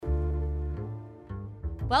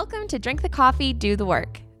Welcome to Drink the Coffee, Do the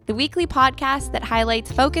Work, the weekly podcast that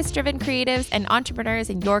highlights focus-driven creatives and entrepreneurs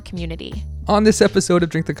in your community. On this episode of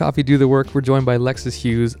Drink the Coffee, Do the Work, we're joined by Lexus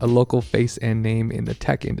Hughes, a local face and name in the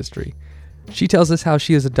tech industry. She tells us how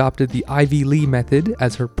she has adopted the Ivy Lee method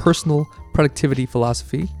as her personal productivity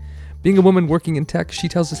philosophy. Being a woman working in tech, she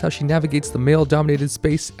tells us how she navigates the male-dominated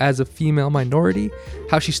space as a female minority,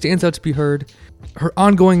 how she stands out to be heard, her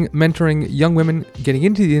ongoing mentoring young women getting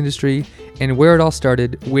into the industry, and where it all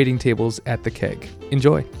started, waiting tables at the Keg.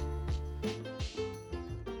 Enjoy.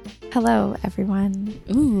 Hello, everyone.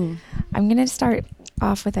 Ooh. I'm going to start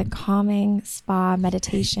off with a calming spa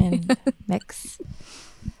meditation mix.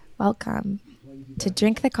 Welcome to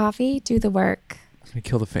Drink the Coffee, Do the Work. I'm going to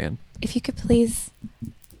kill the fan. If you could please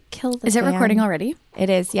kill the Is fan. it recording already? It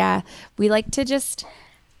is, yeah. We like to just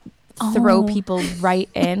throw people right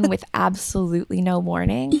in with absolutely no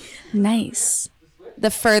warning. Nice. The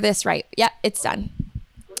furthest right. Yeah, it's done.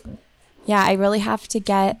 Yeah, I really have to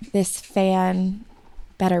get this fan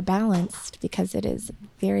better balanced because it is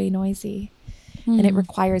very noisy. And it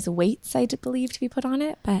requires weights, I believe, to be put on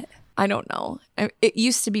it, but I don't know. It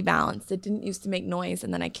used to be balanced. It didn't used to make noise,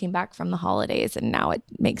 and then I came back from the holidays, and now it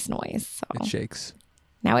makes noise. So It shakes.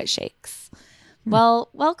 now it shakes. Well,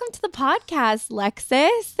 welcome to the podcast,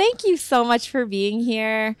 Lexus. Thank you so much for being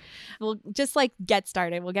here. We'll just get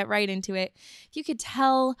started. We'll get right into it. If you could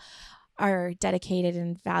tell our dedicated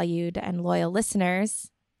and valued and loyal listeners,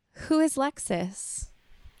 who is Lexus?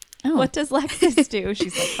 Oh. What does Lexus do?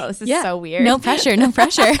 She's like, oh, this is so weird. No pressure.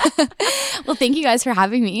 Well, thank you guys for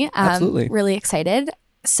having me. Absolutely. Really excited.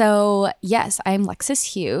 So yes, I'm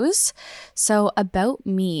Lexus Hughes. So about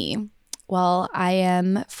me, well, I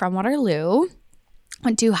am from Waterloo,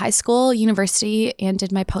 went to high school, university, and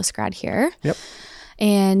did my postgrad here. Yep.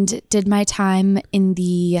 And did my time in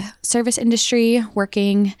the service industry,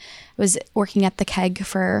 was working at the Keg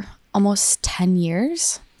for almost 10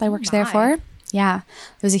 years that I worked there for. Yeah,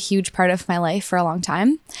 it was a huge part of my life for a long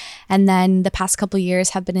time. And then the past couple of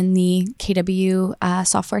years have been in the KW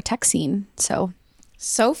software tech scene. So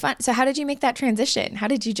fun. So how did you make that transition? How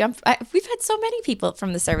did you jump? We've had so many people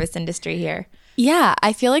from the service industry here. Yeah,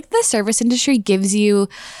 I feel like the service industry gives you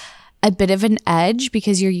a bit of an edge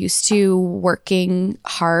because you're used to working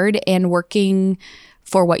hard and working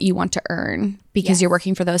for what you want to earn because you're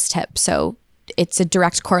working for those tips. So it's a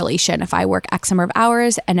direct correlation. If I work X number of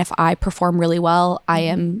hours and if I perform really well, I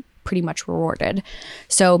am pretty much rewarded.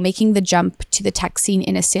 So making the jump to the tech scene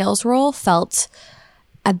in a sales role felt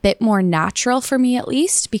a bit more natural for me, at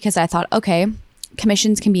least, because I thought, okay,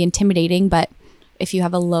 commissions can be intimidating, but if you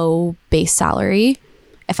have a low base salary,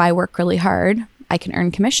 if I work really hard, I can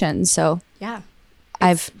earn commissions. So Yeah.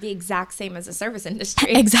 I've The exact same as the service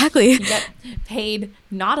industry. exactly. You get paid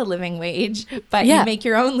not a living wage, but you make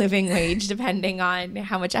your own living wage depending on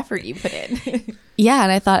how much effort you put in. Yeah,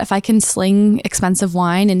 and I thought if I can sling expensive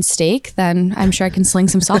wine and steak, then I'm sure I can sling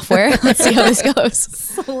some software. Let's see how this goes.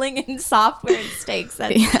 Slinging software and steaks.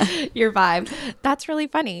 That's your vibe. That's really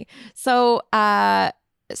funny. So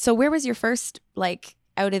where was your first,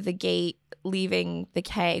 out of the gate, leaving the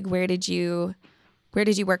Keg? Where did you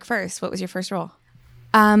work first? What was your first role?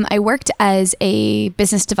 I worked as a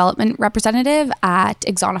business development representative at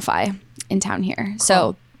Exonify in town here. Cool.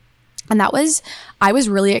 So, and I was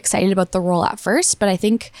really excited about the role at first, but I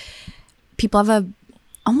think people have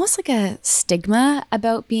almost a stigma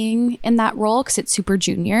about being in that role because it's super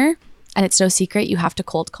junior and it's no secret you have to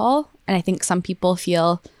cold call. And I think some people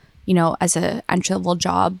feel, as an entry-level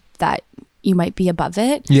job that you might be above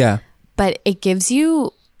it. Yeah. But it gives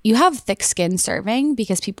you have thick skin serving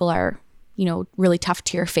because people are really tough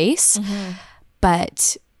to your face. Mm-hmm.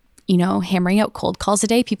 But, hammering out cold calls a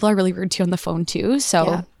day, people are really rude to you on the phone too.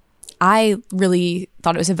 So I really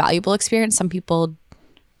thought it was a valuable experience. Some people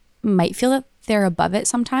might feel that they're above it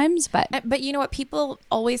sometimes, but you know what? People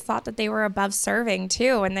always thought that they were above serving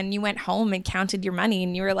too. And then you went home and counted your money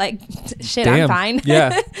and you were like, shit, Damn. I'm fine.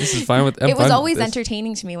 Yeah, this is fine. It was always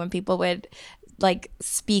entertaining to me when people would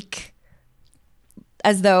speak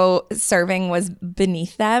as though serving was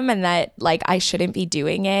beneath them and that I shouldn't be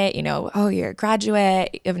doing it. Oh, you're a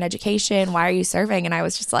graduate of an education. Why are you serving? And I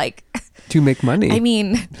was just like, to make money. I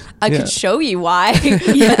mean, I could show you why,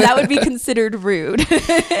 but that would be considered rude.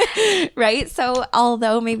 Right? So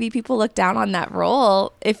although maybe people look down on that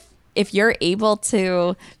role, if you're able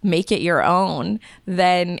to make it your own,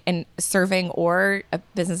 then in serving or a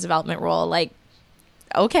business development role,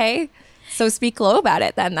 okay, so speak low about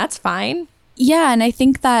it then. That's fine. Yeah, and I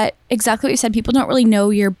think that exactly what you said, people don't really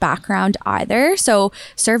know your background either. So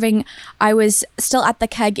serving, I was still at the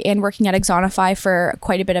keg and working at Exonify for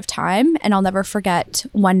quite a bit of time. And I'll never forget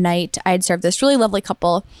one night I had served this really lovely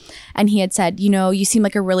couple and he had said, you seem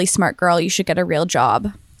like a really smart girl. You should get a real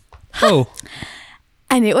job. Oh.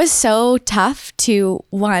 And it was so tough to,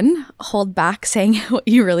 one, hold back saying what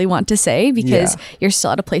you really want to say because you're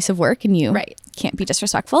still at a place of work and you can't be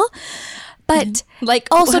disrespectful. But like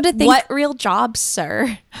also to think, what real job,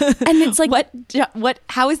 sir? And it's like,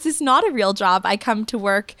 how is this not a real job? I come to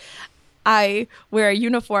work, I wear a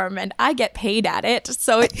uniform and I get paid at it.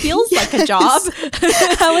 So it feels like a job.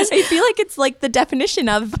 I feel like it's like the definition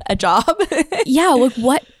of a job. Yeah. Like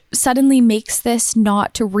what suddenly makes this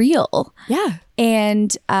not real? Yeah.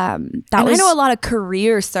 And I know a lot of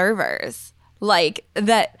career servers like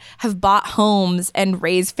that have bought homes and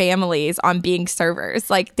raised families on being servers.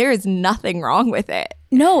 Like there is nothing wrong with it.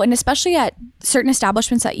 No, and especially at certain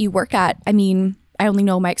establishments that you work at. I mean, I only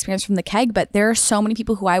know my experience from the keg, but there are so many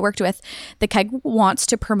people who I worked with. The keg wants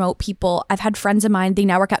to promote people. I've had friends of mine, they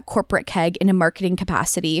now work at corporate keg in a marketing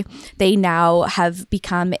capacity. They now have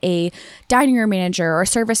become a dining room manager or a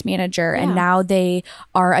service manager, and now they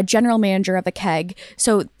are a general manager of a keg.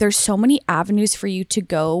 So there's so many avenues for you to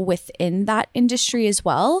go within that industry as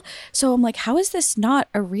well. So I'm like, how is this not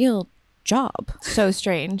a real job? So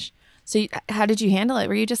strange. So how did you handle it?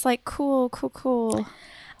 Were you just like, cool?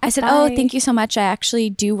 I said, oh, thank you so much. I actually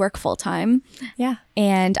do work full time. Yeah.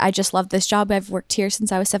 And I just love this job. I've worked here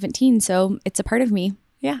since I was 17. So it's a part of me.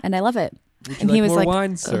 Yeah. And I love it. And he was like,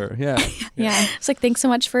 wine, sir. Yeah. Yeah. It's like, thanks so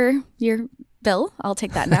much for your bill. I'll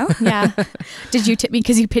take that now. Yeah. Did you tip me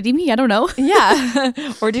because you pity me? I don't know. Yeah.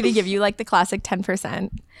 Or did he give you like the classic 10%?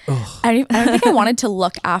 I don't think I wanted to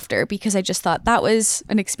look after because I just thought that was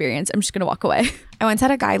an experience. I'm just going to walk away. I once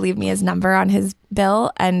had a guy leave me his number on his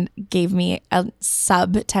bill and gave me a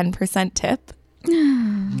sub 10% tip.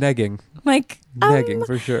 Negging. Like, Negging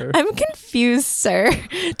for sure. I'm confused, sir.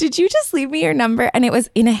 Did you just leave me your number? And it was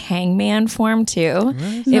in a hangman form too. What?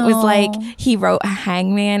 It was like he wrote a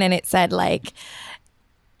hangman and it said like,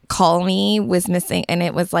 call me was missing, and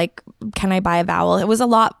it was like, can I buy a vowel? There was a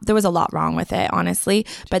lot wrong with it, honestly.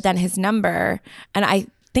 But then his number, and I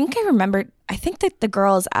think that the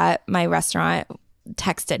girls at my restaurant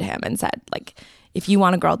texted him and said like, if you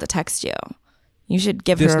want a girl to text you, you should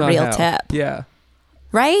give her a real tip. Yeah.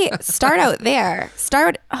 Right? Start out there.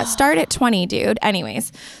 Start at 20, dude.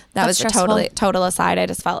 Anyways, that's was a total aside. I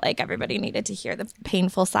just felt like everybody needed to hear the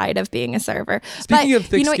painful side of being a server. Speaking of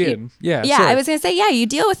thick skin. Yeah, I was going to say, you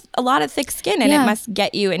deal with a lot of thick skin and it must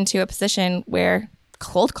get you into a position where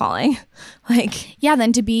cold calling,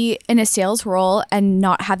 then to be in a sales role and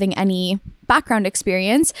not having any background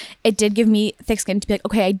experience, it did give me thick skin to be like,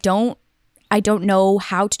 okay, I don't know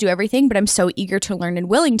how to do everything, but I'm so eager to learn and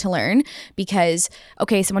willing to learn because,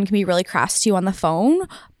 okay, someone can be really crass to you on the phone,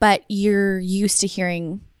 but you're used to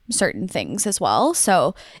hearing certain things as well.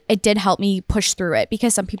 So it did help me push through it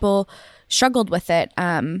because some people struggled with it.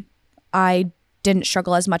 I didn't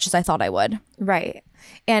struggle as much as I thought I would. Right.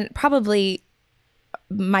 And probably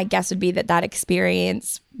my guess would be that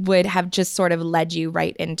experience would have just sort of led you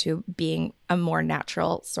right into being a more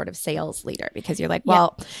natural sort of sales leader because you're like,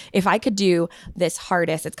 well, if I could do this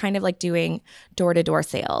hardest, it's kind of like doing door-to-door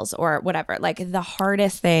sales or whatever, like the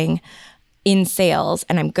hardest thing in sales,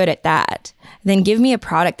 and I'm good at that, then give me a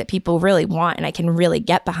product that people really want and I can really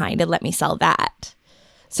get behind and let me sell that.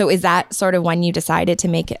 So is that sort of when you decided to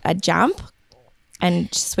make a jump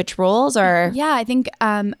and switch roles? Or I think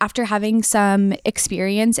after having some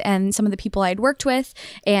experience and some of the people I'd worked with,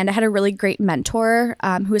 and I had a really great mentor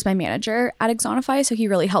who was my manager at Exonify, so he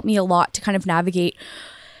really helped me a lot to kind of navigate.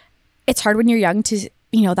 It's hard when you're young to,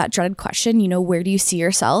 that dreaded question, where do you see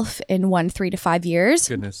yourself in 3 to 5 years?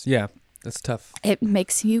 Goodness, yeah. That's tough. It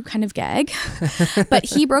makes you kind of gag. But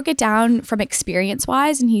he broke it down from experience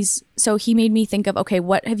wise. And he made me think of, okay,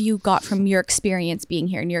 what have you got from your experience being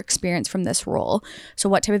here and your experience from this role? So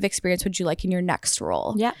what type of experience would you like in your next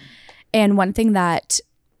role? Yeah. And one thing that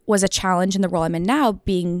was a challenge in the role I'm in now,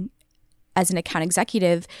 being as an account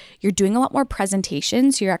executive, you're doing a lot more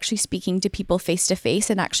presentations. You're actually speaking to people face to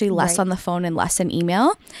face and actually less on the phone and less in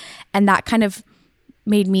email. And that kind of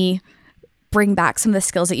made me bring back some of the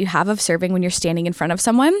skills that you have of serving when you're standing in front of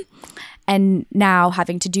someone, and now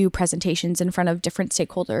having to do presentations in front of different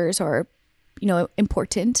stakeholders or,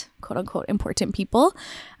 important, quote unquote, important people.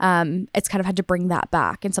 It's kind of had to bring that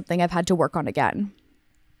back and something I've had to work on again.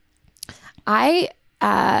 I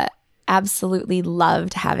absolutely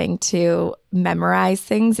loved having to memorize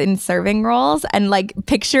things in serving roles and like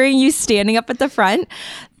picturing you standing up at the front.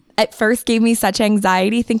 at first gave me such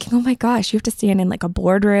anxiety, thinking, oh my gosh, you have to stand in like a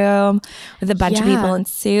boardroom with a bunch of people in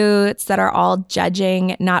suits that are all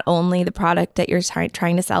judging not only the product that you're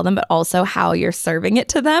trying to sell them, but also how you're serving it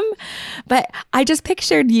to them. But I just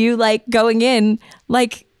pictured you like going in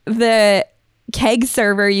like the keg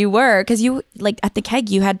server you were, because you like at the keg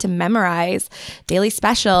you had to memorize daily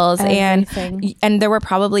specials and there were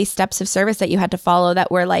probably steps of service that you had to follow that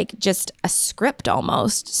were like just a script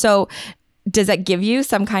almost. So does that give you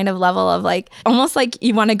some kind of level of like, almost like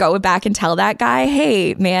you want to go back and tell that guy,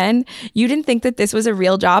 hey man, you didn't think that this was a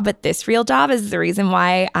real job, but this real job is the reason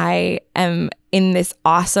why I am in this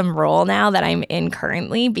awesome role now that I'm in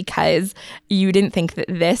currently, because you didn't think that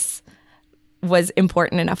this was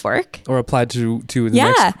important enough work or applied to the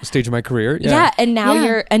next stage of my career. And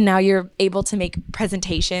now you're able to make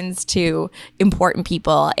presentations to important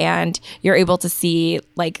people, and you're able to see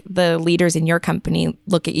like the leaders in your company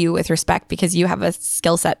look at you with respect because you have a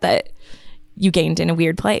skill set that you gained in a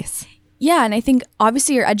weird place. Yeah, and I think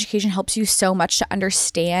obviously your education helps you so much to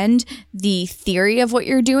understand the theory of what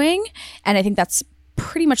you're doing, and I think that's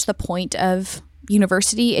pretty much the point of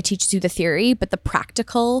university. It teaches you the theory, but the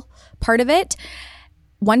practical part of it,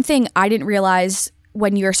 one thing I didn't realize,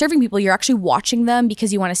 when you're serving people, you're actually watching them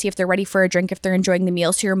because you want to see if they're ready for a drink, if they're enjoying the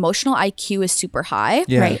meal. So your emotional IQ is super high.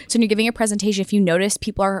 Right. So when you're giving a presentation, if you notice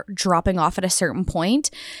people are dropping off at a certain point,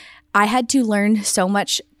 I had to learn so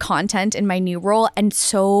much content in my new role and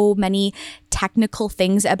so many technical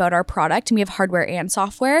things about our product. And we have hardware and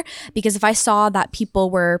software, because if I saw that people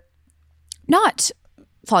were not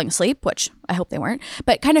falling asleep, which I hope they weren't,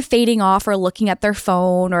 but kind of fading off or looking at their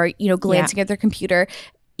phone or, glancing at their computer,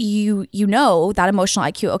 you know that emotional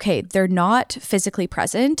IQ, okay, they're not physically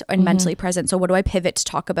present and mentally present. So what do I pivot to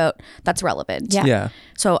talk about that's relevant? Yeah.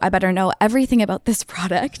 So I better know everything about this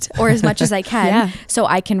product, or as much as I can, so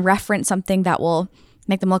I can reference something that will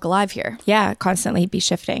make them look alive here. Yeah, constantly be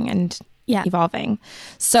shifting and evolving.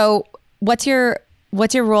 So what's your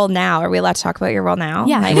role now? Are we allowed to talk about your role now?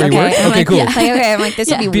 Yeah. Like, okay, cool. I'm like, this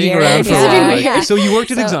would be Beating weird. around for a while. So you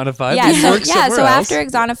worked at Exonify. So after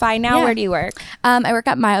Exonify, now where do you work? I work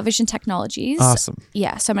at Myovision Technologies. Awesome.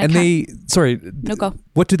 Yeah. So go.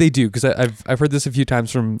 What do they do? Because I've heard this a few times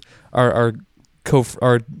from our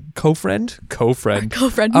co-friend, mutual friend.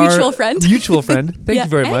 Thank you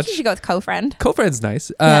very much. I think you should go with co-friend. Co-friend's nice.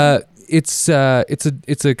 It's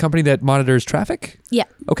a company that monitors traffic. Yeah.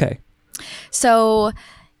 Okay. So,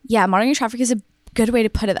 monitoring traffic is a good way to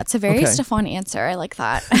put it. That's a very Stefan answer. I like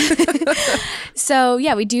that. So,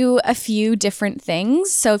 we do a few different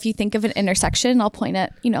things. So, if you think of an intersection, I'll point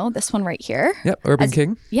at, this one right here. Yep, Urban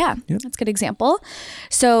King. Yeah, that's a good example.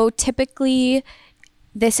 So, typically,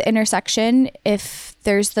 this intersection, if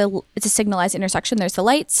it's a signalized intersection, there's the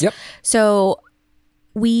lights. Yep. So,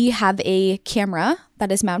 we have a camera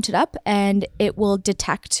that is mounted up, and it will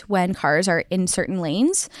detect when cars are in certain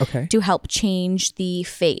lanes to help change the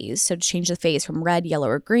phase. So to change the phase from red, yellow,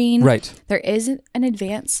 or green. Right. There is an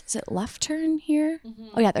advance. Is it left turn here? Mm-hmm.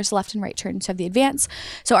 Oh yeah, there's a left and right turn. So I have the advance.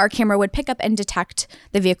 So our camera would pick up and detect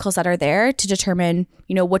the vehicles that are there to determine,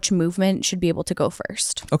 which movement should be able to go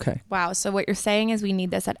first. Okay. Wow. So what you're saying is we need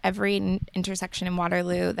this at every intersection in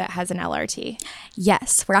Waterloo that has an LRT.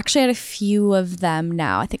 Yes. We're actually at a few of them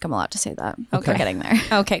now. I think I'm allowed to say that. Okay. We're getting there.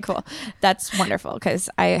 Okay, cool. That's wonderful, because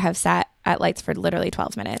I have sat at lights for literally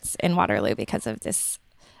 12 minutes in Waterloo because of this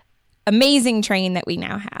amazing train that we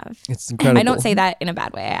now have. It's incredible. I don't say that in a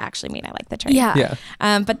bad way. I actually mean I like the train. Yeah.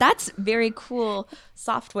 But that's very cool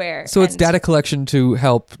software. So it's data collection to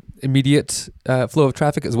help immediate flow of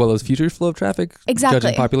traffic as well as future flow of traffic. Exactly.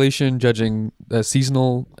 Judging population, judging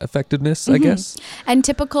seasonal effectiveness, I guess. And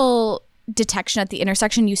typical detection at the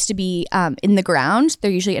intersection used to be in the ground.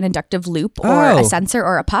 They're usually an inductive loop or a sensor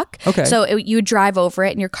or a puck. Okay. So you would drive over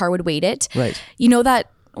it and your car would weight it. Right. You know that,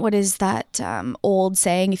 what is that old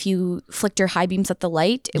saying? If you flicked your high beams at the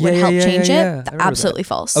light, it would help change it. Absolutely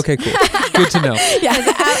false. Okay, cool. Good to know.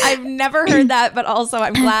 I've never heard that, but also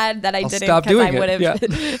I'm glad that I didn't, because I would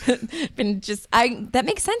have been that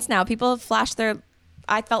makes sense now. People flash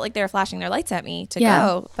I felt like they were flashing their lights at me to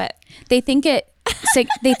go, but they think it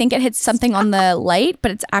hits something on the light,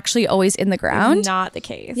 but it's actually always in the ground. It's not the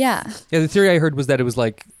case. Yeah. The theory I heard was that it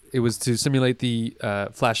was to simulate the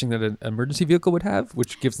flashing that an emergency vehicle would have,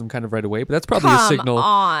 which gives them kind of right away. But that's probably a signal.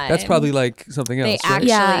 That's probably like something else. They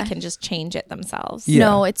actually can just change it themselves. Yeah.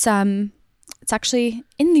 No, it's actually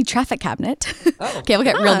in the traffic cabinet. Okay, we'll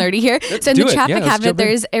get real nerdy here. So in the traffic cabinet,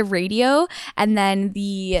 there's a radio, and then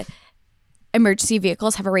the emergency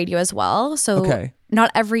vehicles have a radio as well. So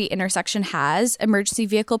not every intersection has emergency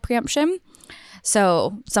vehicle preemption.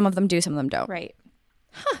 So some of them do, some of them don't. Right.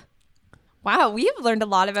 Wow, we have learned a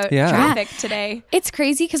lot about Yeah. traffic today. It's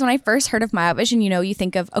crazy because when I first heard of Myout Vision, you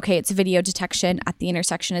think of, okay, it's video detection at the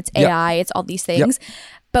intersection, it's Yep. AI, it's all these things.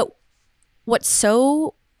 But what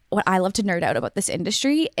I love to nerd out about this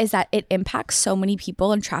industry is that it impacts so many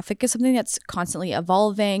people, and traffic is something that's constantly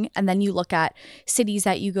evolving. And then you look at cities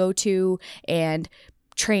that you go to and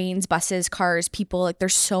trains, buses, cars, people, like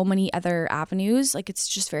there's so many other avenues. Like it's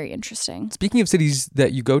just very interesting. Speaking of cities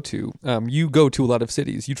that you go to a lot of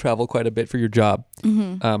cities. You travel quite a bit for your job.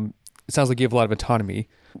 It sounds like you have a lot of autonomy.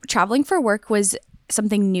 Traveling for work was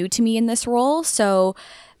something new to me in this role. So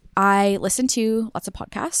I listen to lots of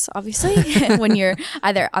podcasts, obviously, when you're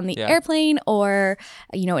either on the airplane or,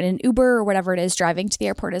 in an Uber or whatever it is, driving to the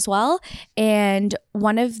airport as well. And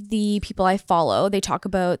one of the people I follow, they talk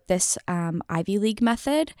about this Ivy League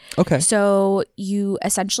method. Okay. So you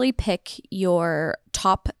essentially pick your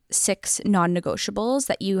top 6 non-negotiables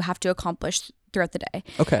that you have to accomplish throughout the day.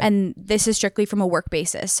 Okay. And this is strictly from a work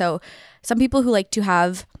basis. So some people who like to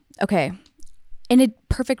have, in a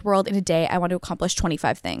perfect world, in a day, I want to accomplish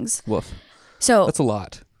 25 things. Woof. So That's a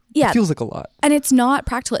lot. Yeah. It feels like a lot. And it's not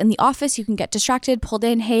practical. In the office, you can get distracted, pulled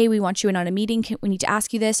in. Hey, we want you in on a meeting. We need to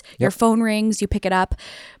ask you this. Your phone rings, you pick it up.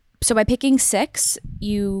 So by picking 6,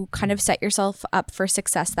 you kind of set yourself up for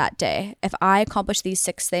success that day. If I accomplish these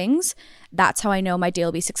 6 things, that's how I know my day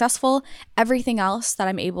will be successful. Everything else that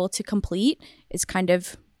I'm able to complete is kind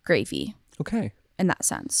of gravy Okay. in that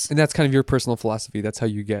sense. And that's kind of your personal philosophy. That's how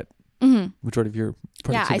you get majority of your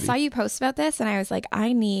productivity. Yeah, I saw you post about this and I was like,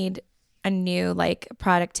 I need a new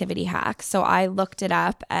productivity hack. So I looked it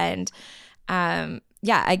up and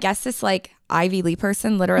I guess this Ivy League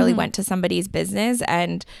person literally went to somebody's business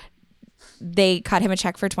and they cut him a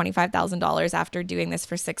check for $25,000 after doing this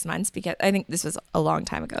for 6 months, because I think this was a long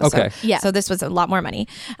time ago. Okay. So this was a lot more money.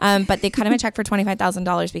 But they cut him a check for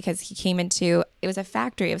 $25,000 because he came into, it was a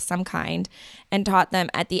factory of some kind, and taught them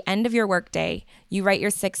at the end of your workday, you write your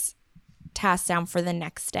 6 tasks down for the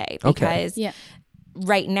next day, because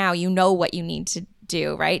right now you know what you need to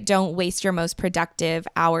do, right? Don't waste your most productive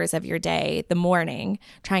hours of your day, the morning,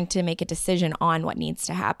 trying to make a decision on what needs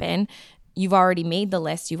to happen. You've already made the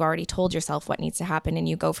list. You've already told yourself what needs to happen, and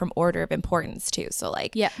you go from order of importance too. So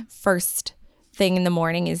first thing in the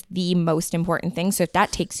morning is the most important thing. So if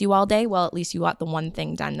that takes you all day, well, at least you got the one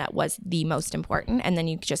thing done that was the most important. And then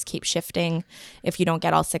you just keep shifting. If you don't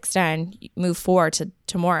get all 6 done, you move 4 to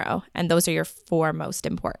tomorrow. And those are your 4 most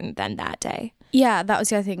important then that day. Yeah, that was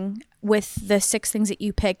the other thing. With the 6 things that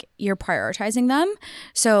you pick, you're prioritizing them.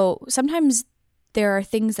 So sometimes there are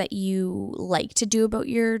things that you like to do about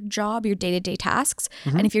your job, your day-to-day tasks.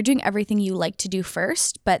 And if you're doing everything you like to do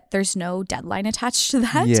first, but there's no deadline attached to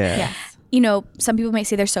that. Yes. Some people might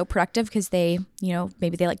say they're so productive because they,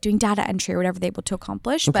 maybe they like doing data entry or whatever they're able to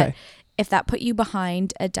accomplish. Okay. But if that put you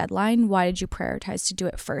behind a deadline, why did you prioritize to do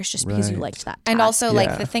it first just because you liked that task? And also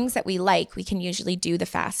the things that we like, we can usually do the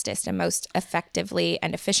fastest and most effectively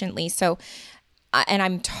and efficiently. So, and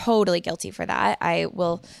I'm totally guilty for that. I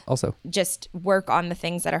will also just work on the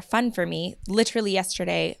things that are fun for me. Literally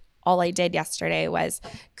yesterday, all I did yesterday was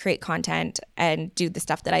create content and do the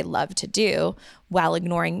stuff that I love to do while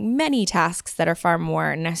ignoring many tasks that are far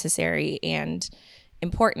more necessary and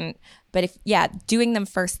important. But doing them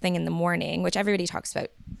first thing in the morning, which everybody talks about,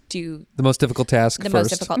 do the most difficult task the first. most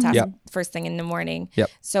difficult task first thing in the morning.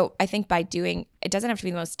 Yep. So I think by doing, it doesn't have to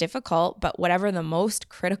be the most difficult, but whatever the most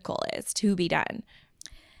critical is to be done,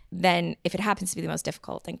 then if it happens to be the most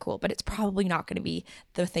difficult, then cool. But it's probably not going to be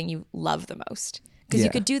the thing you love the most. Because you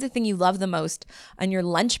could do the thing you love the most on your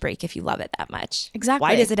lunch break if you love it that much. Exactly.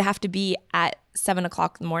 Why does it have to be at 7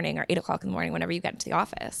 o'clock in the morning or 8 o'clock in the morning whenever you get into the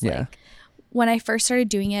office? Yeah. When I first started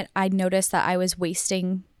doing it, I noticed that I was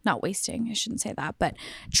not wasting, I shouldn't say that, but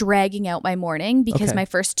dragging out my morning because my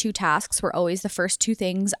first 2 tasks were always the first 2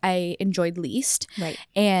 things I enjoyed least. Right.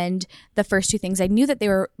 And the first 2 things, I knew that they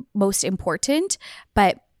were most important,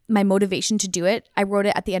 but my motivation to do it, I wrote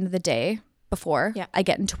it at the end of the day before I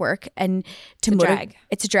get into work, and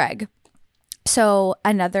it's a drag. So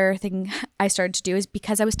another thing I started to do is,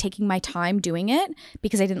 because I was taking my time doing it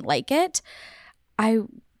because I didn't like it, I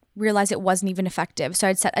realized it wasn't even effective. So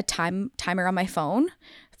I'd set a timer on my phone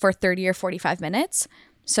for 30 or 45 minutes.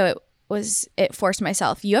 So it forced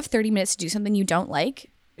myself, you have 30 minutes to do something you don't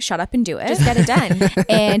like. Shut up and do it. Just get it done.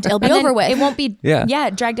 And it'll be over with. It won't be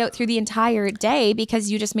dragged out through the entire day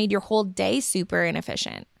because you just made your whole day super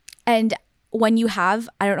inefficient. And when you have,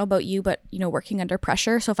 I don't know about you, but working under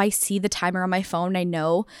pressure. So if I see the timer on my phone, I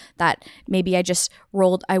know that maybe I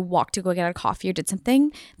walked to go get a coffee or did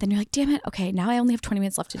something, then you're like, damn it. Okay, now I only have 20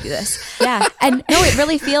 minutes left to do this. Yeah. And no, it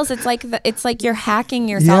really feels, it's like you're hacking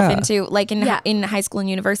yourself into, like in high school and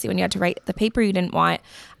university when you had to write the paper you didn't want.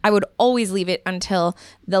 I would always leave it until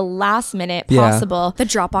the last minute possible. The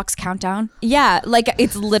Dropbox countdown. Yeah, like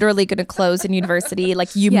it's literally going to close in university.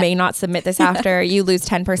 Like you may not submit this after. You lose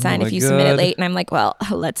 10% if you submit it late. And I'm like, well,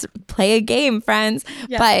 let's play a game, friends.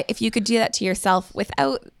 Yeah. But if you could do that to yourself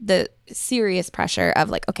without the serious pressure of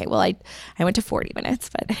like, okay, well, I went to 40 minutes,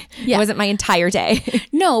 but it wasn't my entire day.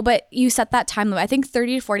 No, but you set that time limit. I think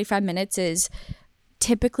 30 to 45 minutes is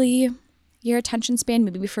typically your attention span.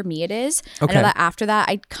 Maybe for me it is. Okay. I know that after that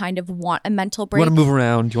I kind of want a mental break. You want to move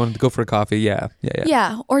around, you want to go for a coffee. Yeah,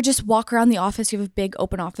 or just walk around the office. You have a big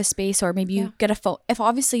open office space, or maybe you get a phone. If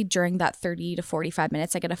obviously during that 30 to 45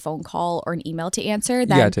 minutes I get a phone call or an email to answer,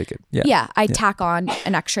 then you gotta take it. I tack on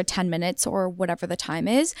an extra 10 minutes or whatever the time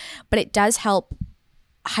is, but it does help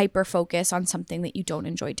hyper focus on something that you don't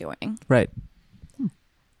enjoy doing. Right.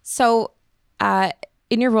 So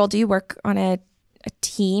in your role, do you work on a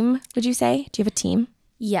team, would you say? Do you have a team?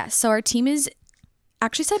 Yes. So our team is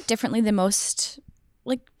actually set up differently than most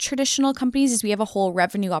like traditional companies. Is we have a whole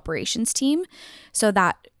revenue operations team. So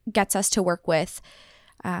that gets us to work with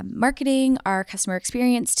marketing, our customer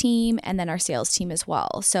experience team, and then our sales team as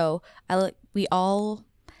well. So I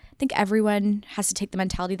think everyone has to take the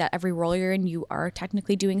mentality that every role you're in, you are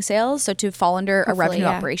technically doing sales. So to fall under a revenue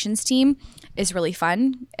operations team is really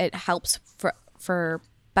fun. It helps for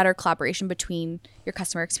better collaboration between your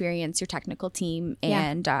customer experience, your technical team,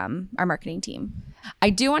 and our marketing team. I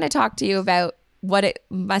do want to talk to you about what it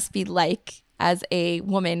must be like as a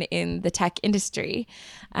woman in the tech industry.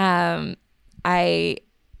 I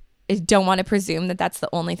don't want to presume that that's the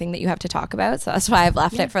only thing that you have to talk about. So that's why I've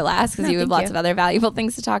left it for last, because you have lots of other valuable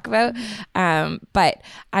things to talk about. But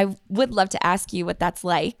I would love to ask you what that's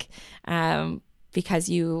like, because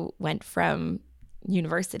you went from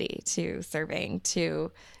university to serving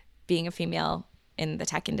to being a female in the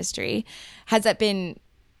tech industry. Has that been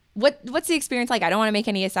what's the experience like? I don't want to make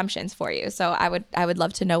any assumptions for you, so I would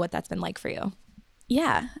love to know what that's been like for you.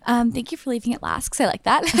 Yeah. Thank you for leaving it last, because I like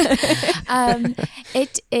that.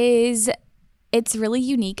 It's really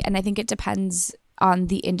unique, and I think it depends on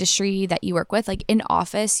the industry that you work with. Like in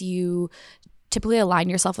office, you typically align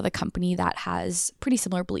yourself with a company that has pretty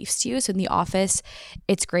similar beliefs to you. So in the office,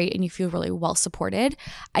 it's great and you feel really well supported.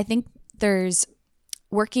 I think there's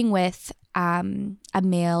working with a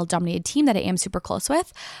male dominated team that I am super close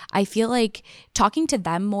with. I feel like talking to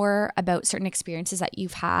them more about certain experiences that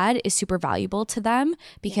you've had is super valuable to them,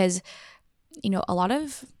 because a lot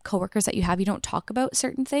of coworkers that you have, you don't talk about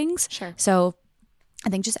certain things. Sure. So I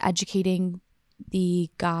think just educating the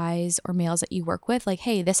guys or males that you work with, like,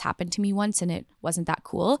 hey, this happened to me once and it wasn't that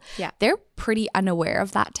cool. Yeah. They're pretty unaware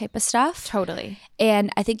of that type of stuff. Totally. And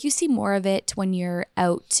I think you see more of it when you're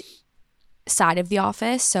outside of the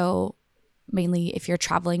office. So mainly if you're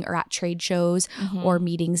traveling or at trade shows or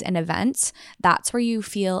meetings and events, that's where you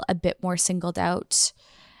feel a bit more singled out.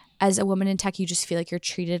 As a woman in tech, you just feel like you're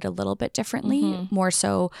treated a little bit differently, more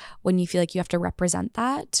so when you feel like you have to represent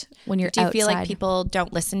that when you're outside. Do you feel like people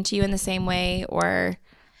don't listen to you in the same way, or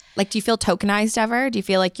like, do you feel tokenized ever? Do you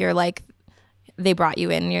feel like you're like, they brought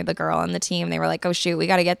you in, you're the girl on the team, they were like, oh shoot, we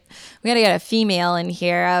gotta get a female in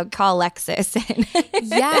here, I'll call Lexus.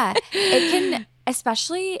 Yeah, it can,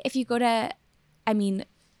 especially if you go to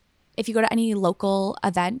any local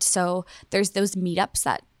event. So there's those meetups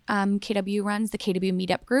that KW runs, the KW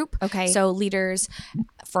meetup group. Okay. So leaders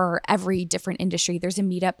for every different industry. There's a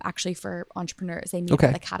meetup actually for entrepreneurs. They meet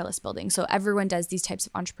at the Catalyst building. So everyone does these types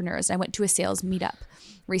of entrepreneurs. I went to a sales meetup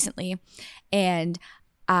recently, and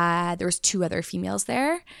there was 2 other females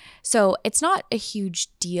there. So it's not a huge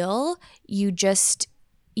deal. You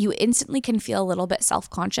instantly can feel a little bit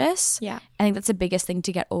self-conscious. Yeah. I think that's the biggest thing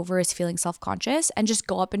to get over, is feeling self-conscious, and just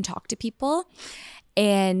go up and talk to people.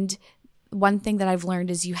 And one thing that I've learned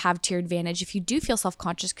is you have to your advantage. If you do feel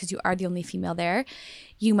self-conscious because you are the only female there,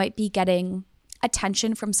 you might be getting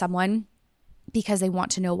attention from someone because they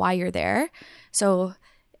want to know why you're there. So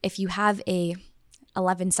if you have a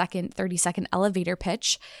 11-second, 30-second elevator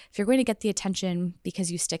pitch, if you're going to get the attention because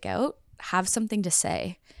you stick out, have something to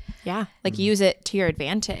say. Yeah. Like use it to your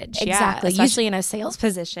advantage. Exactly. Yeah. Especially in a sales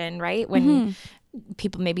position, right? When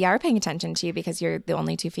people maybe are paying attention to you because you're the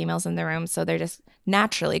only 2 females in the room. So they're just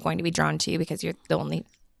naturally going to be drawn to you because you're the only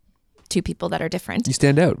two people that are different. You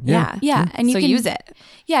stand out. Yeah. Yeah. And you so can use it.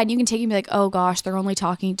 Yeah. And you can take it and be like, oh gosh, they're only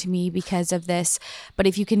talking to me because of this. But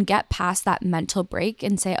if you can get past that mental break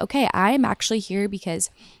and say, okay, I am actually here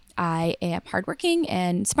because I am hardworking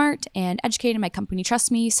and smart and educated. My company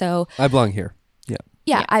trusts me. So I belong here.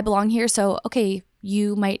 yeah, I belong here. So, okay,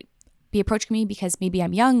 you might be approaching me because maybe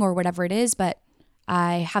I'm young or whatever it is, but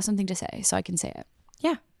I have something to say, so I can say it.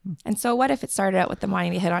 Yeah. And so what if it started out with them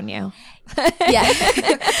wanting to hit on you? Yeah.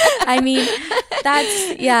 I mean,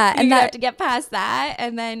 that's, yeah. And you that, have to get past that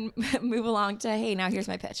and then move along to, hey, now here's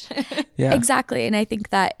my pitch. Yeah. exactly. And I think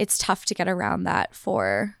that it's tough to get around that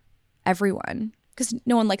for everyone because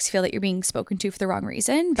no one likes to feel that you're being spoken to for the wrong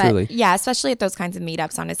reason. But Truly. Yeah, especially at those kinds of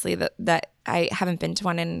meetups, honestly, that I haven't been to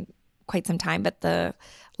one in quite some time, but the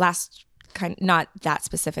last kind, not that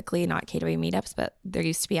specifically, not KW meetups, but there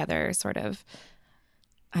used to be other sort of,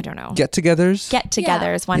 I don't know.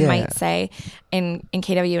 Get-togethers. One Yeah. might say in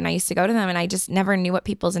KW, and I used to go to them and I just never knew what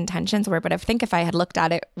people's intentions were. But I think if I had looked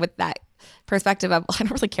at it with that perspective of, I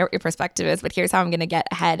don't really care what your perspective is, but here's how I'm going to get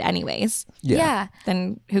ahead anyways, yeah.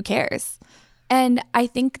 then who cares? And I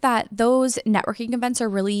think that those networking events are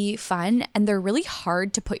really fun and they're really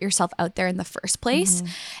hard to put yourself out there in the first place.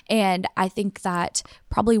 And I think that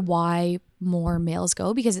probably why more males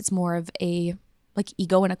go because it's more of a like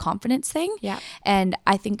ego and a confidence thing. Yeah. And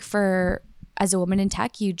I think for as a woman in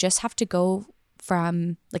tech, you just have to go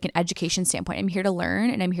from like an education standpoint. I'm here to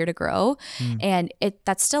learn and I'm here to grow. And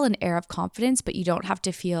that's still an air of confidence, but you don't have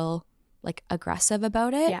to feel like aggressive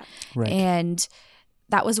about it. Yeah. Right. And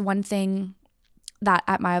that was one thing that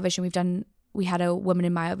at MyoVision we had a Women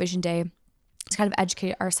in MyoVision Day to kind of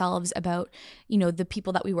educate ourselves about, you know, the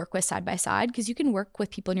people that we work with side by side, because you can work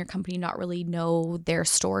with people in your company not really know their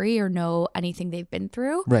story or know anything they've been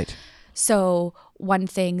through. Right. So one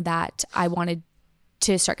thing that I wanted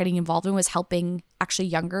to start getting involved in was helping actually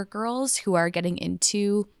younger girls who are getting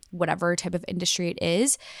into whatever type of industry it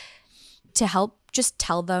is to help just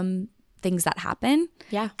tell them things that happen.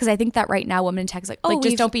 Yeah. Because I think that right now women in tech is like, oh, Like,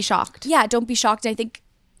 just don't be shocked. Yeah, don't be shocked. I think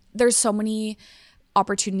there's so many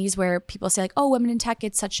opportunities where people say like, oh, women in tech,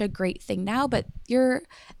 it's such a great thing now, but you're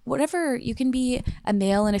whatever, you can be a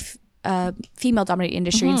male in a female dominated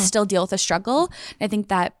industry and still deal with a struggle. And I think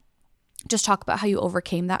that just talk about how you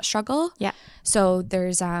overcame that struggle. Yeah. So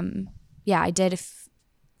there's I did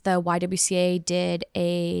the YWCA did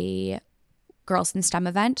a Girls in STEM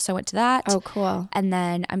event, so I went to that. Oh, cool. And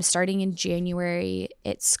then I'm starting in January.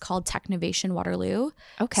 It's called Technovation Waterloo.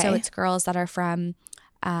 Okay. So it's girls that are from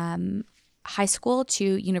high school to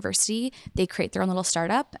university. They create their own little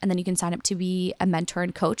startup, and then you can sign up to be a mentor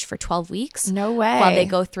and coach for 12 weeks. No way. While they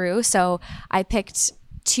go through. So I picked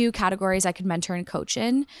 2 categories I could mentor and coach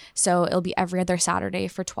in. So it'll be every other Saturday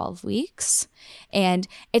for 12 weeks. And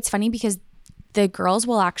it's funny because the girls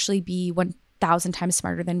will actually be 1,000 times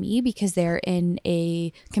smarter than me because they're in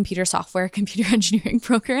a computer engineering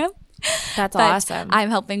program. That's But awesome. I'm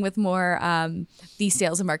helping with more the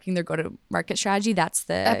sales and marketing, their go-to-market strategy. That's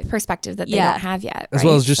the a perspective that they Yeah. don't have yet. As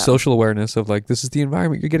well right? as just So- social awareness of like, this is the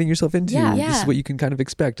environment you're getting yourself into. Yeah. This is Yeah. what you can kind of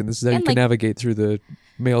expect. And this is how you And, can like- navigate through the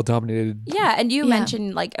male dominated. Yeah, and you Yeah.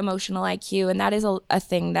 mentioned like emotional IQ, and that is a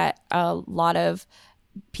thing that a lot of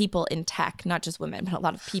people in tech, not just women, but a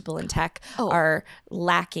lot of people in tech are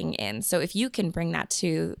lacking in. So if you can bring that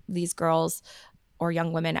to these girls or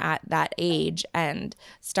young women at that age and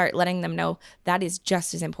start letting them know that is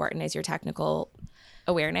just as important as your technical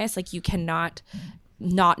awareness. Like you cannot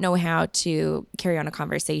not know how to carry on a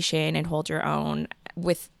conversation and hold your own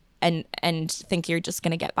with and think you're just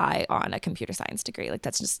going to get by on a computer science degree. Like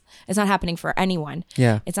that's just, it's not happening for anyone.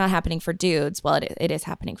 Yeah. It's not happening for dudes. Well, it is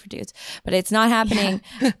happening for dudes, but it's not happening.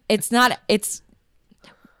 It's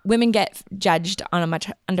women get judged on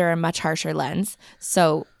under a much harsher lens.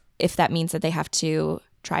 So if that means that they have to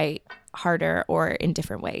try harder or in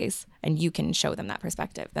different ways and you can show them that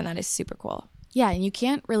perspective, then that is super cool. Yeah, and you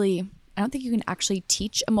can't really, I don't think you can actually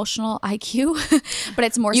teach emotional IQ, but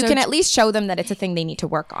it's more You so can at least show them that it's a thing they need to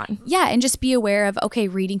work on. yeah, and just be aware of, okay,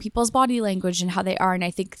 reading people's body language and how they are. And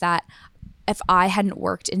I think that if I hadn't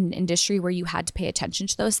worked in an industry where you had to pay attention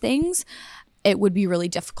to those things, it would be really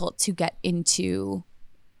difficult to get into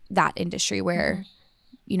that industry where,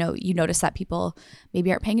 you know, you notice that people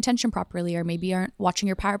maybe aren't paying attention properly or maybe aren't watching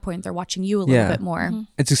your PowerPoint. They're watching you a little bit more.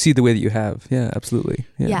 And succeed the way that you have. Yeah, absolutely.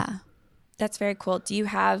 Yeah. That's very cool. Do you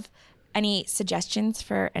have any suggestions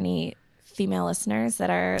for any female listeners that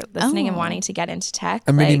are listening and wanting to get into tech?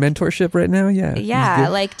 A mini mentorship right now? Yeah. Yeah.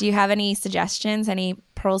 Like, do you have any suggestions, any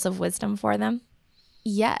pearls of wisdom for them?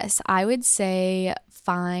 Yes, I would say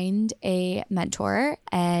find a mentor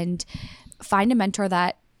and find a mentor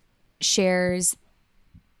that shares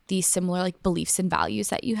these similar like beliefs and values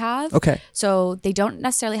that you have. Okay. So they don't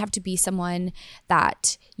necessarily have to be someone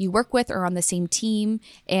that you work with or on the same team.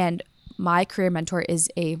 And my career mentor is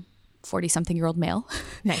a 40-something-year-old male.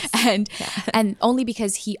 Nice. And only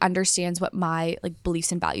because he understands what my like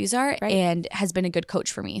beliefs and values are and has been a good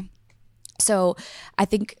coach for me. So I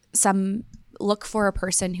think some look for a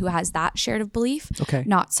person who has that shared of belief,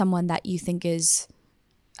 not someone that you think is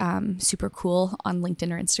super cool on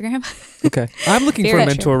LinkedIn or Instagram. Okay. I'm looking for a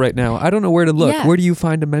mentor right now. I don't know where to look. Yeah. Where do you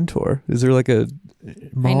find a mentor? Is there like a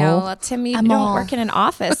mall? I know. Well, Tim, you don't work in an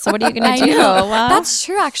office. So what are you going to do? Well, that's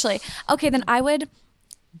true, actually. Okay, then I would,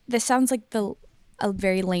 this sounds like a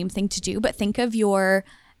very lame thing to do, but think of your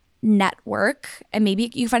network and maybe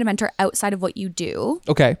you find a mentor outside of what you do.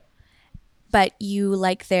 Okay. But you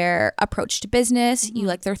like their approach to business, you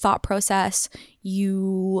like their thought process,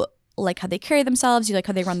 you like how they carry themselves, you like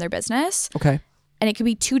how they run their business. Okay. And it could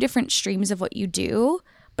be two different streams of what you do,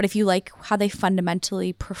 but if you like how they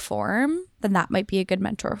fundamentally perform, then that might be a good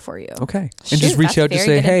mentor for you. Okay. And just reach out to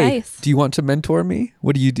say, hey, do you want to mentor me?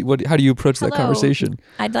 What do you do? How do you approach that conversation?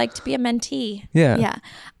 I'd like to be a mentee. Yeah. Yeah.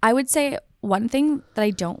 I would say one thing that I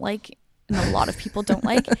don't like, and a lot of people don't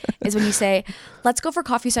like, is when you say, let's go for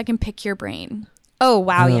coffee so I can pick your brain. Oh,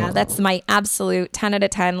 wow. Yeah. That's my absolute 10 out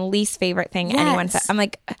of 10 least favorite thing anyone said. I'm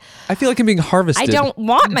like, I feel like I'm being harvested. I don't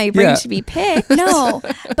want my brain to be picked. No.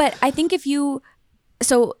 But I think if you,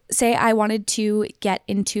 so say I wanted to get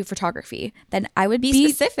into photography, then I would be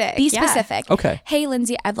specific. Be specific. Okay. Hey,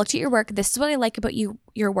 Lindsay, I've looked at your work. This is what I like about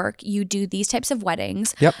your work. You do these types of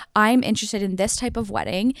weddings. Yep. I'm interested in this type of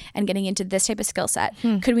wedding and getting into this type of skill set.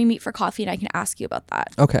 Could we meet for coffee and I can ask you about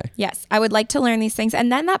that? Okay. Yes. I would like to learn these things.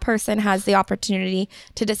 And then that person has the opportunity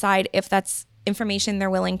to decide if that's information they're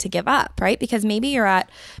willing to give up, right? Because maybe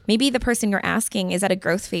the person you're asking is at a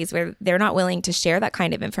growth phase where they're not willing to share that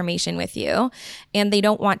kind of information with you and they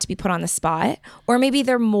don't want to be put on the spot. Or maybe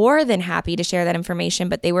they're more than happy to share that information,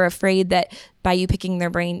 but they were afraid that by you picking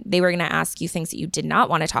their brain, they were going to ask you things that you did not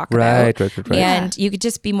want to talk about. Right. And you could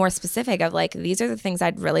just be more specific of like, these are the things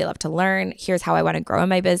I'd really love to learn. Here's how I want to grow in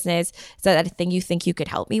my business. Is that a thing you think you could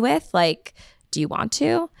help me with? Like, do you want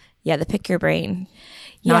to? Yeah, the pick your brain.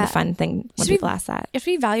 Not a fun thing when people ask that. You have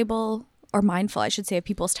to be valuable or mindful, I should say, of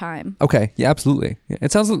people's time. Okay. Yeah, absolutely. Yeah.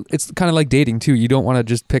 It sounds like it's kind of like dating too. You don't want to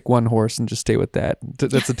just pick one horse and just stay with that.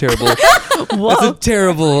 That's a terrible. That's a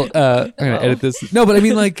terrible. I'm gonna edit this. No, but I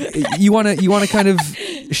mean, like you want to kind of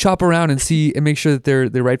shop around and see and make sure that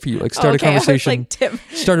they're right for you. Like start a conversation, like, Tim,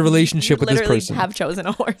 start a relationship with this person. Have chosen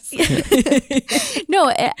a horse. No,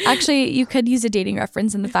 actually, you could use a dating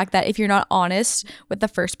reference in the fact that if you're not honest with the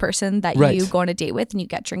first person that you go on a date with and you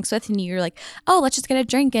get drinks with, and you're like, oh, let's just get a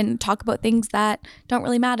drink and talk about things that don't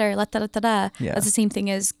really matter. That's the same thing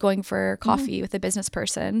as going for coffee with a business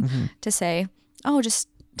person to say, oh, just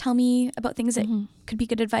tell me about things that could be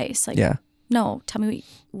good advice. Like, no, tell me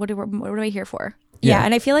what am I here for? Yeah.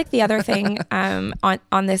 And I feel like the other thing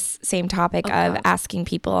on this same topic of asking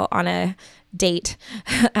people on a date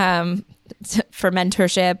for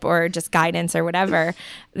mentorship or just guidance or whatever,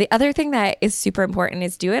 the other thing that is super important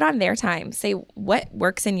is do it on their time. Say what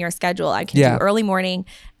works in your schedule. I can do early morning.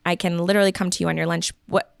 I can literally come to you on your lunch.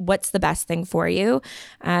 What's the best thing for you?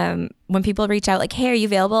 When people reach out like, hey, are you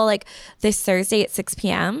available like this Thursday at 6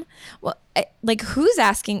 p.m.? Well, like who's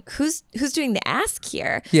asking, who's doing the ask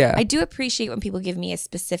here? Yeah. I do appreciate when people give me a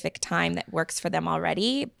specific time that works for them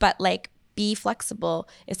already, but like be flexible.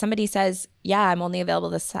 If somebody says, yeah, I'm only available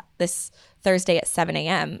this Thursday at 7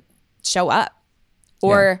 a.m., show up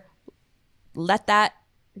or let that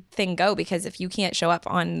thing go, because if you can't show up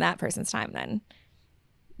on that person's time, then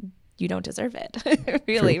you don't deserve it.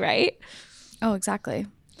 Really, True. Right? Oh, exactly.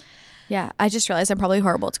 Yeah, I just realized I'm probably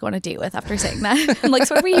horrible to go on a date with after saying that. I'm like,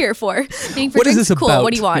 so what are we here for? Being for what drinks? is this cool. about?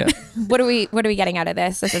 What do you want? Yeah. What are we getting out of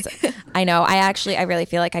this? I know. I really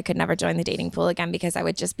feel like I could never join the dating pool again because I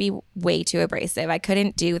would just be way too abrasive. I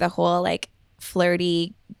couldn't do the whole like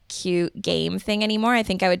flirty, cute game thing anymore. I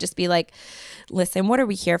think I would just be like, listen, what are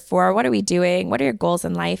we here for? What are we doing? What are your goals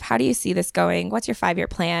in life? How do you see this going? What's your 5-year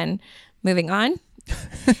plan? Moving on.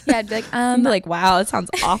 Yeah, I'd be like, wow, that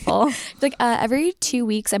sounds awful. like every 2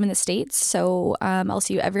 weeks I'm in the States, so I'll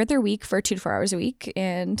see you every other week for 2 to 4 hours a week,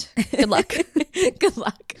 and good luck. Good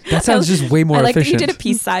luck. That sounds just way more efficient. I like that you did a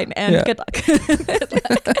peace sign, and good luck. Good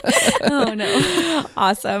luck. Oh no,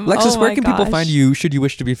 awesome. Lexus, where can people find you should you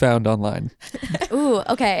wish to be found online? Ooh,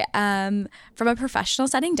 okay. From a professional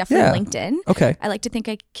setting, definitely LinkedIn. Okay. I like to think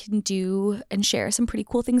I can do and share some pretty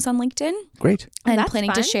cool things on LinkedIn. Great. And that's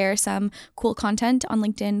planning fun. to share some cool content on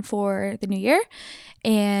LinkedIn for the new year.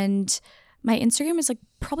 And My Instagram is like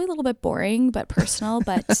probably a little bit boring, but personal,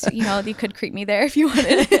 but you could creep me there if you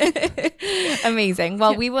wanted. Amazing.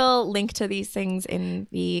 Well, we will link to these things in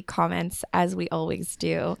the comments as we always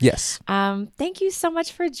do. Yes. Thank you so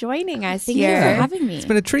much for joining us Thank here. you for having me. It's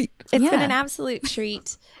been a treat. It's been an absolute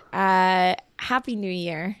treat. Happy New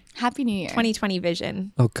Year. Happy New Year. 2020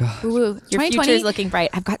 vision. Oh God. Ooh, Your future is looking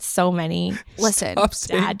bright. I've got so many. Listen. Stop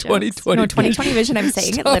saying dad jokes. 2020. No, 2020 vision. I'm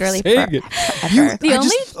saying it literally saying it.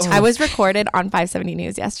 forever. I was recorded on 570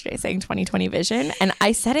 News yesterday saying 2020 vision, and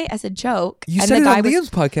I said it as a joke. You and said the it guy on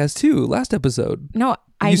Liam's podcast too, last episode. No,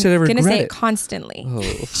 I'm said I going to regret say it. it constantly. Oh.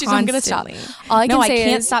 She's I'm going to stop. Constantly. All I can No, I say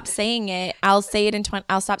can't is stop saying it. I'll say it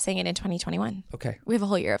I'll stop saying it in 2021. Okay. we have a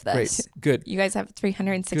whole year of this. Great. Good. You guys have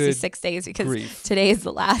 366 days because grief. today is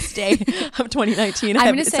the last day of 2019.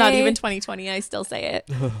 It's not even 2020. I still say it.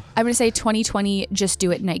 I'm going to say 2020, just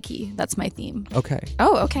do it Nike. That's my theme. Okay.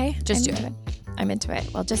 Oh, okay. Just I'm do into it. I'm into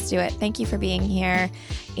it. Well, just do it. Thank you for being here.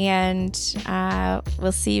 And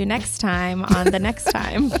we'll see you next time on the next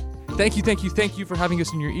time. Thank you for having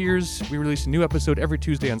us in your ears. We release a new episode every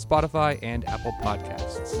Tuesday on Spotify and Apple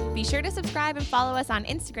Podcasts. Be sure to subscribe and follow us on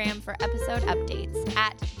Instagram for episode updates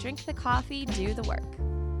at Drink the Coffee, Do the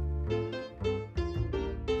Work.